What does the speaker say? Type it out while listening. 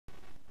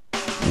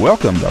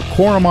Welcome to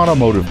Korum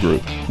Automotive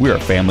Group. We are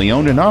family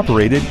owned and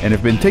operated and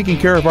have been taking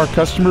care of our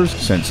customers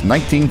since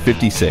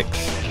 1956.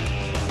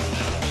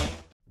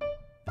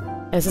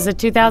 This is a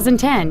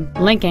 2010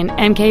 Lincoln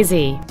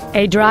MKZ,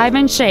 a drive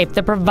and shape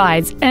that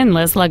provides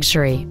endless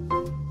luxury.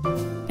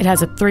 It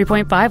has a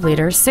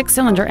 3.5-liter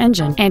six-cylinder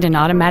engine and an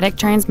automatic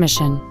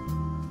transmission.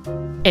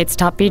 Its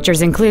top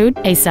features include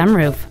a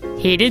sunroof,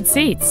 heated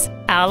seats,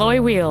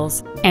 alloy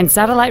wheels, and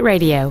satellite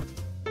radio.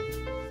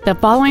 The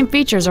following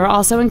features are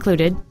also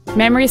included: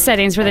 memory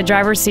settings for the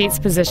driver's seat's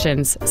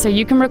positions, so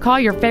you can recall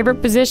your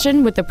favorite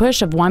position with the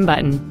push of one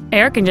button,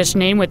 air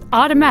conditioning with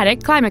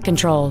automatic climate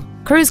control,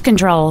 cruise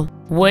control,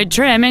 wood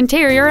trim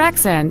interior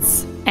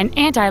accents, an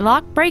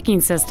anti-lock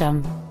braking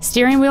system,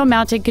 steering wheel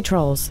mounted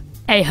controls,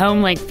 a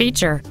home link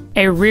feature,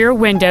 a rear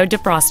window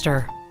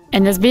defroster,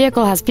 and this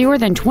vehicle has fewer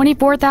than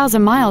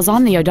 24,000 miles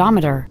on the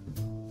odometer.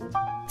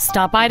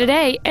 Stop by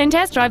today and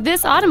test drive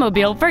this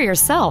automobile for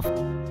yourself.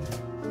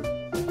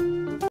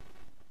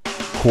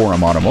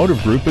 Korum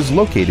Automotive Group is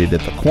located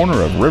at the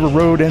corner of River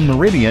Road and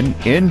Meridian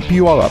in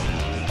Puyallup.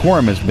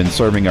 Korum has been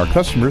serving our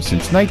customers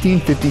since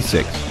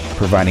 1956,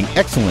 providing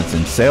excellence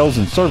in sales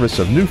and service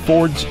of new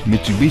Fords,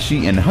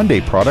 Mitsubishi, and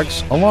Hyundai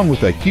products, along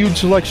with a huge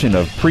selection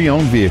of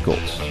pre-owned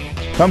vehicles.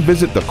 Come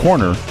visit the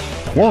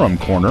Korum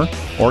Corner,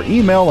 or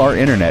email our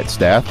internet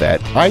staff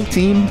at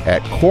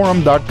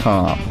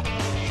iteam@korum.com.